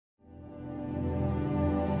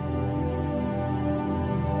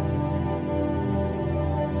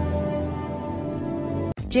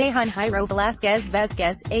Jhon Jairo Velásquez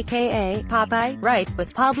Vásquez, aka Popeye, right,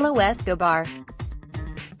 with Pablo Escobar.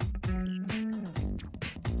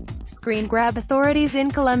 Screen grab. Authorities in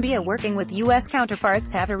Colombia working with U.S.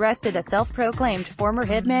 counterparts have arrested a self-proclaimed former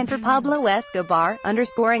hitman for Pablo Escobar,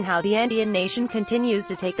 underscoring how the Andean nation continues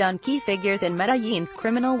to take on key figures in Medellín's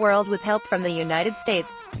criminal world with help from the United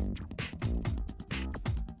States.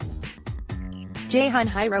 Jhon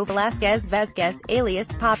Jairo Velásquez Vásquez,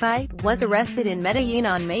 alias Popeye, was arrested in Medellín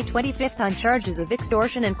on May 25 on charges of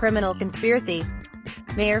extortion and criminal conspiracy.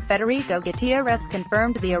 Mayor Federico Gutiérrez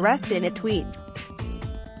confirmed the arrest in a tweet.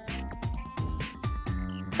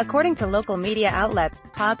 According to local media outlets,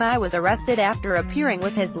 Popeye was arrested after appearing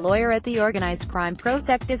with his lawyer at the Organized Crime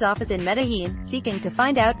Prosector's office in Medellín, seeking to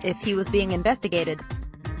find out if he was being investigated.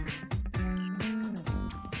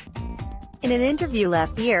 In an interview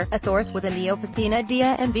last year, a source within the Oficina de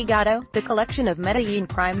Envigado, the collection of Medellín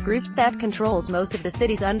crime groups that controls most of the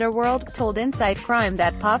city's underworld, told Inside Crime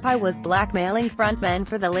that Popeye was blackmailing frontmen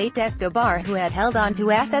for the late Escobar who had held on to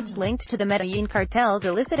assets linked to the Medellín cartel's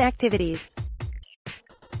illicit activities.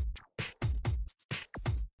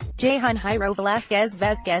 Jhon Jairo Velásquez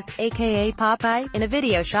Vásquez, aka Popeye, in a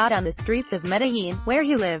video shot on the streets of Medellín, where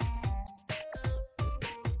he lives.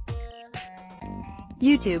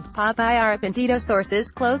 YouTube. Popeye Arrepentido.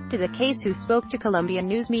 Sources close to the case who spoke to Colombian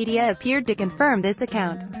news media appeared to confirm this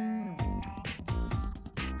account.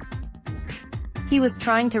 He was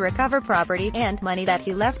trying to recover property and money that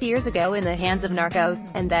he left years ago in the hands of narcos,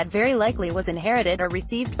 and that very likely was inherited or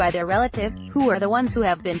received by their relatives, who are the ones who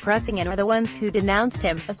have been pressing and are the ones who denounced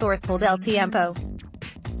him, a source told El Tiempo.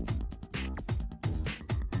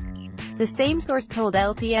 The same source told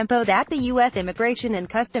El Tiempo that the U.S. Immigration and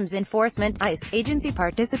Customs Enforcement (ICE) agency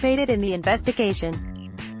participated in the investigation.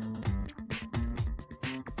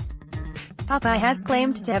 Popeye has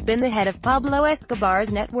claimed to have been the head of Pablo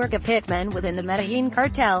Escobar's network of hitmen within the Medellín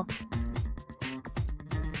cartel.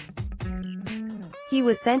 He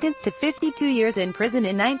was sentenced to 52 years in prison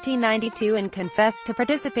in 1992 and confessed to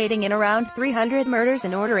participating in around 300 murders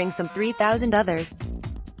and ordering some 3,000 others.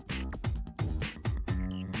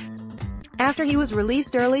 After he was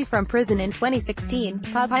released early from prison in 2016,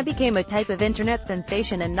 Popeye became a type of internet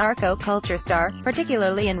sensation and narco culture star,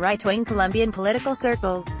 particularly in right-wing Colombian political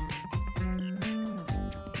circles.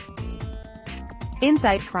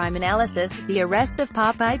 Inside Crime Analysis. The arrest of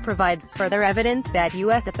Popeye provides further evidence that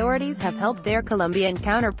U.S. authorities have helped their Colombian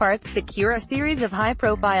counterparts secure a series of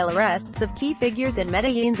high-profile arrests of key figures in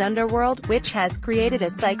Medellín's underworld, which has created a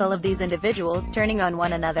cycle of these individuals turning on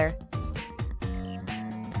one another.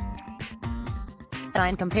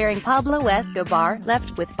 Comparing Pablo Escobar,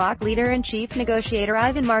 left with FARC leader and chief negotiator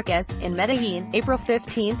Iván Márquez, in Medellín, April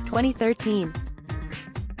 15, 2013.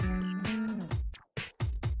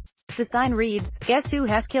 The sign reads, "Guess who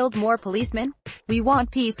has killed more policemen? We want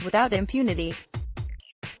peace without impunity."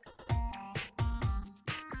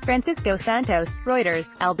 Francisco Santos,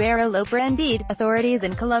 Reuters. Alvaro Loprendid. Authorities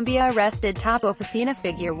in Colombia arrested top oficina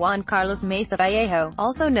figure Juan Carlos Mesa Vallejo,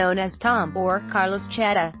 also known as Tom, or Carlos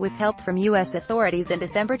Chata, with help from U.S. authorities in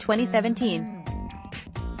December 2017.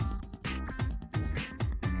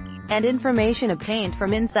 And information obtained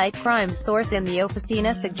from Inside Crime's source in the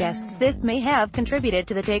Oficina suggests this may have contributed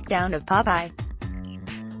to the takedown of Popeye.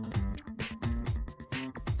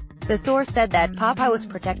 The source said that Popeye was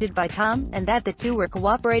protected by Tom, and that the two were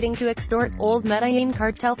cooperating to extort old Medellín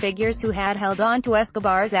cartel figures who had held on to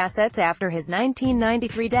Escobar's assets after his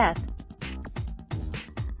 1993 death.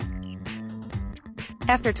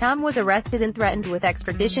 After Tom was arrested and threatened with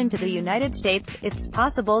extradition to the United States, it's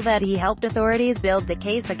possible that he helped authorities build the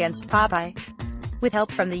case against Popeye. With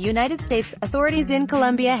help from the United States, authorities in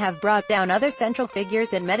Colombia have brought down other central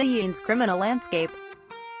figures in Medellín's criminal landscape.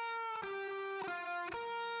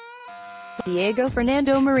 Diego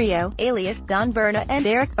Fernando Murillo, alias Don Berna, and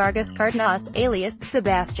Eric Vargas Cardenas, alias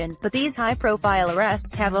Sebastian, but these high-profile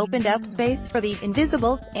arrests have opened up space for the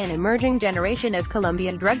Invisibles, an emerging generation of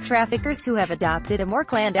Colombian drug traffickers who have adopted a more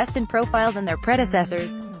clandestine profile than their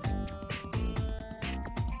predecessors.